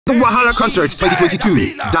Wahala Concert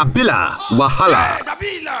 2022. Dabila Wahala.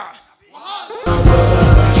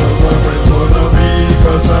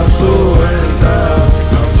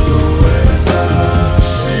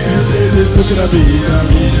 See the ladies looking at me,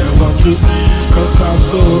 they want to see, cause I'm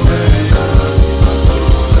so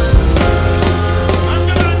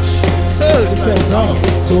step down,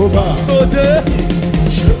 Toba.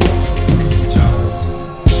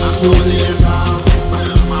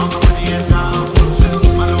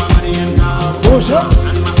 Push up.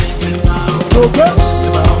 Okay.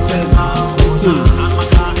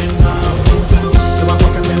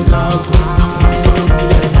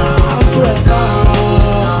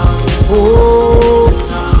 Oh,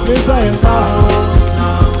 Mr.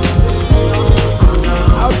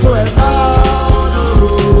 I'm so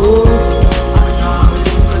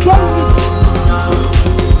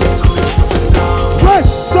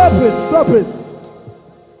Stop it.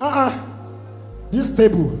 This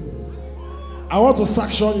table, I want to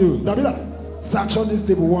sanction you. Dabila, sanction this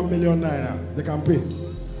table 1 million naira. They can pay.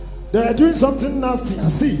 They are doing something nasty. I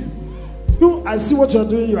see. I see what you're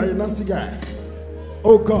doing. You are a nasty guy.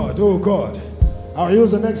 Oh God. I'll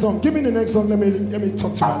use the next song. Give me the next song. Let me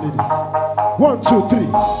talk to my ladies. 1, 2, 3.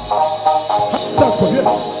 Talk for here.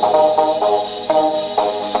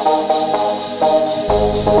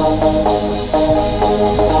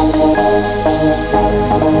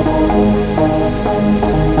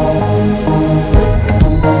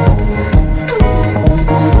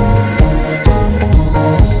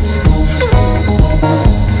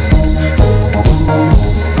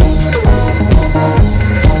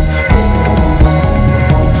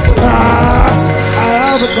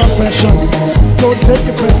 Confession, don't take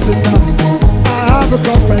it personal. I have a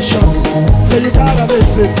confession, so you gotta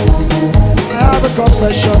listen. I have a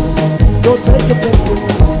confession, don't take it personal.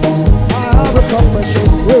 I have a confession.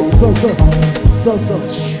 Wait, stop.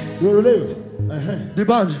 You're relieved.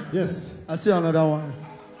 Dbanj. Yes. I see another one.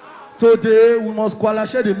 Today we must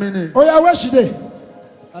qualify the meaning. Oh yeah, where she dey?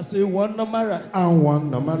 I say 1 number right. And 1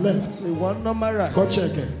 number left. I say 1 number right. Go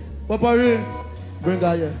check it. Papa, bring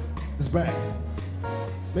her here. It's back.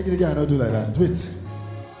 Make it again, don't do like that. Wait. Is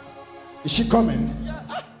she coming? Yeah.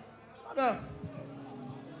 Shut up.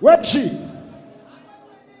 Where's she?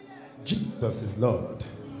 Jesus is Lord.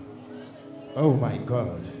 Oh my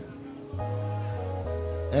God.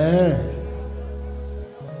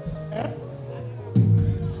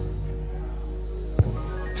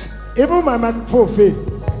 Even my microphone fail.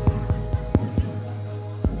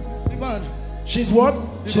 Dbanj. She's what?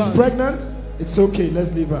 Dbanj. She's pregnant? It's okay,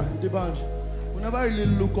 let's leave her. Dbanj. We never really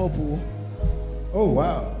look up. Oh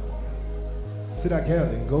wow. See that girl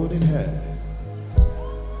in golden hair.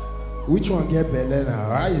 Which one get belly now?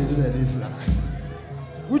 How you do this?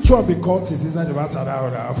 Which one be Curtis inside the matter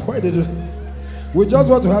now? Why did you? We just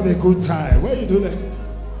want to have a good time. Where you do that?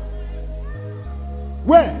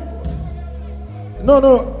 Where?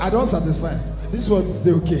 No, I don't satisfy. This one's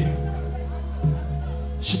still okay.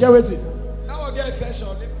 She get waiting. Now I get attention.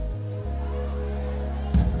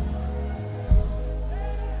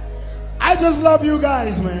 I just love you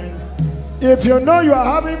guys, man. If you know you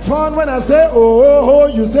are having fun when I say oh,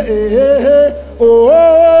 you say hey, oh,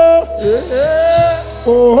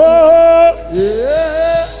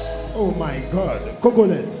 yeah. Oh my God,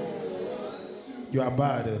 Coconut, you are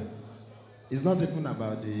bad. It's not even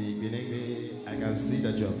about the beginning. I can see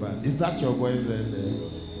that you are bad. Is that your boyfriend?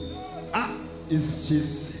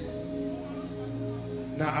 She's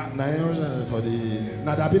for the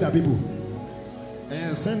Dabila people.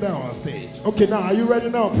 And send her on stage. Okay, now are you ready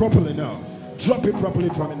now? Properly now. Drop it properly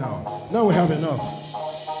from me now. Now we have enough.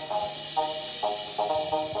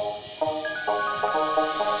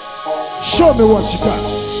 Show me what you got.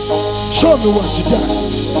 Show me what you got.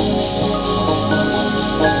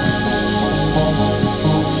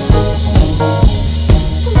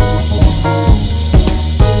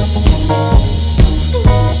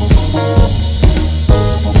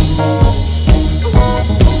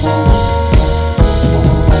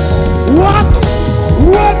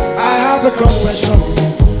 I have a confession,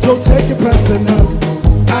 don't take it personal.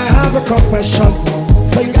 I have a confession,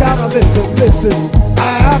 so you gotta listen. I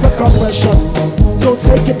have a confession, don't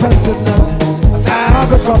take it personal. I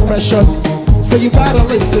have a confession, so you gotta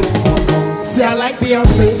listen. See, I like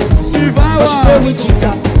Beyonce, but she play with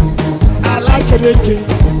Chica. I like Enrique,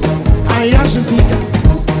 and yeah, she's bigger.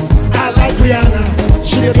 I like Rihanna,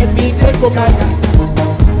 she did make me take Gaga.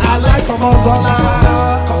 I like her more,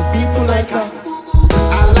 cause people like her.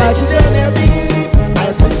 Like Genevieve, I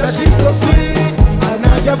think that she's so sweet. And I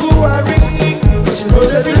just worry, cause she knows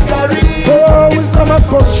that it carry. Oh, it's not my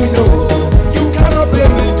fault, you know. You cannot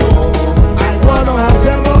blame me, though. I wanna have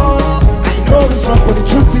them all.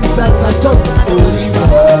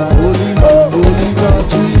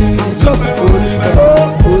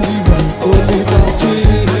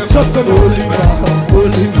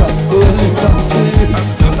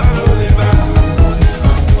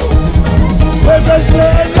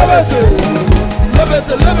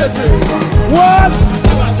 What?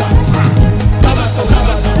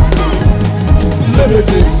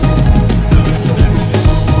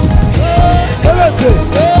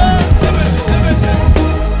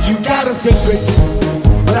 You got a secret,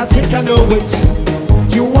 but I think I know it.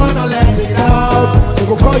 You wanna let it out, they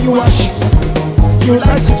go call you wash. You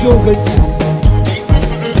like to do it.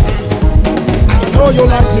 I know you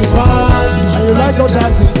like to Dbanj, and you like your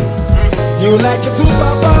jazzy. You like it too,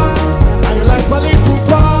 Papa, and you like Pali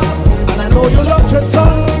Pupa. And I know you love your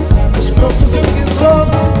songs, and you love to sing this song.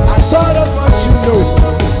 I thought that's what you know.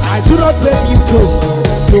 I do not blame you too.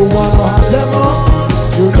 You wanna have them on.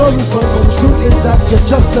 You know you strong, but the truth is that you're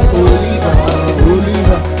just an Oliver, tweet.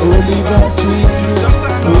 Oliver, tweet.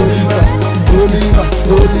 Oliver,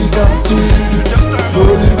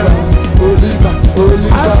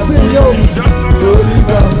 I see you.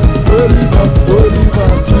 Oliver, tweet.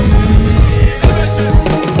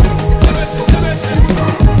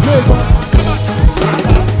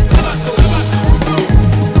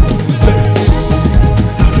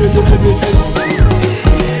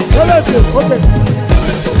 Okay.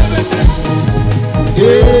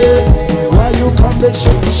 Yeah, why you come and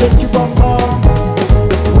shake your bum bum?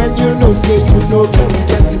 When you know say you know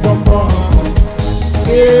get your bum bum.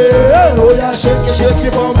 Yeah, oh yeah, shake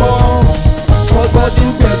your bum bum. Cause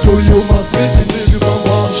body's better, you must make your bum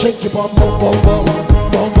bum. Shake your bum bum, bum bum,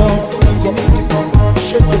 bum bum.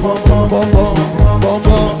 Shake your bum bum, bum bum, bum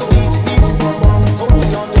bum.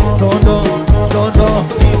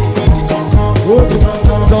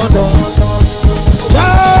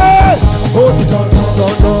 Hold it on,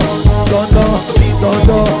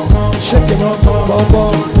 shake it on, let it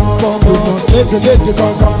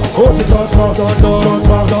hold it on,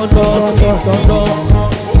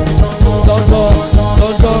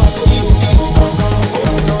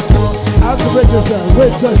 how to break yourself,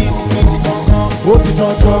 wait, hold it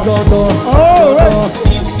on, oh, wait,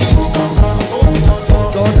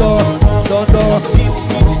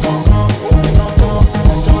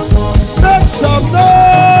 make some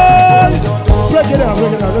noise. Break it out,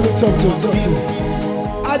 let me talk to you.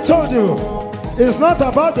 I told you, it's not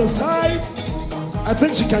about the size. I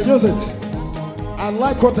think she can use it. I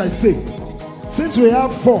like what I say. Since we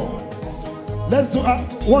have 4, let's do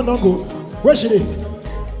one, don't go. Where should he?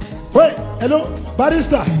 Wait, hello,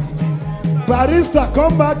 barista. Barista,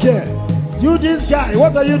 come back here. You this guy,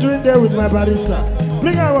 what are you doing there with my barista?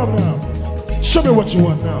 Bring her up now. Show me what you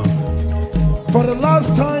want now. For the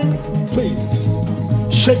last time, please.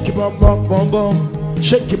 Shake your bum bum bum bum.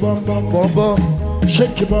 Shake your bum bum bum bum.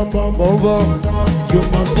 Shake your bum bum bum bum. You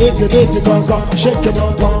must get it bum bum. Shake your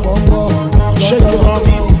bum bum bum bum. Shake your bum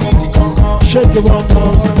bum. Shake your bum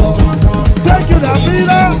bum. Thank you,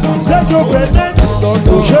 Dabila. Thank you, Benin.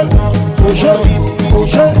 Push it, push it,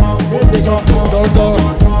 push it. Here we go.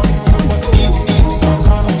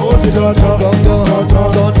 Hold it on,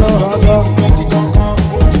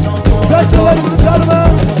 thank you, ladies and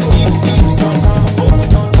gentlemen.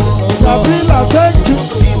 Dabila, thank you.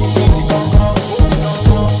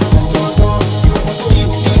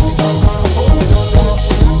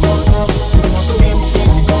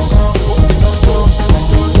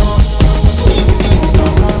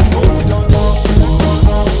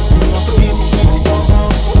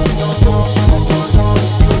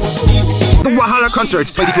 The Wahala Concert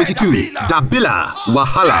 2022. Dabila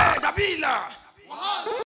Wahala.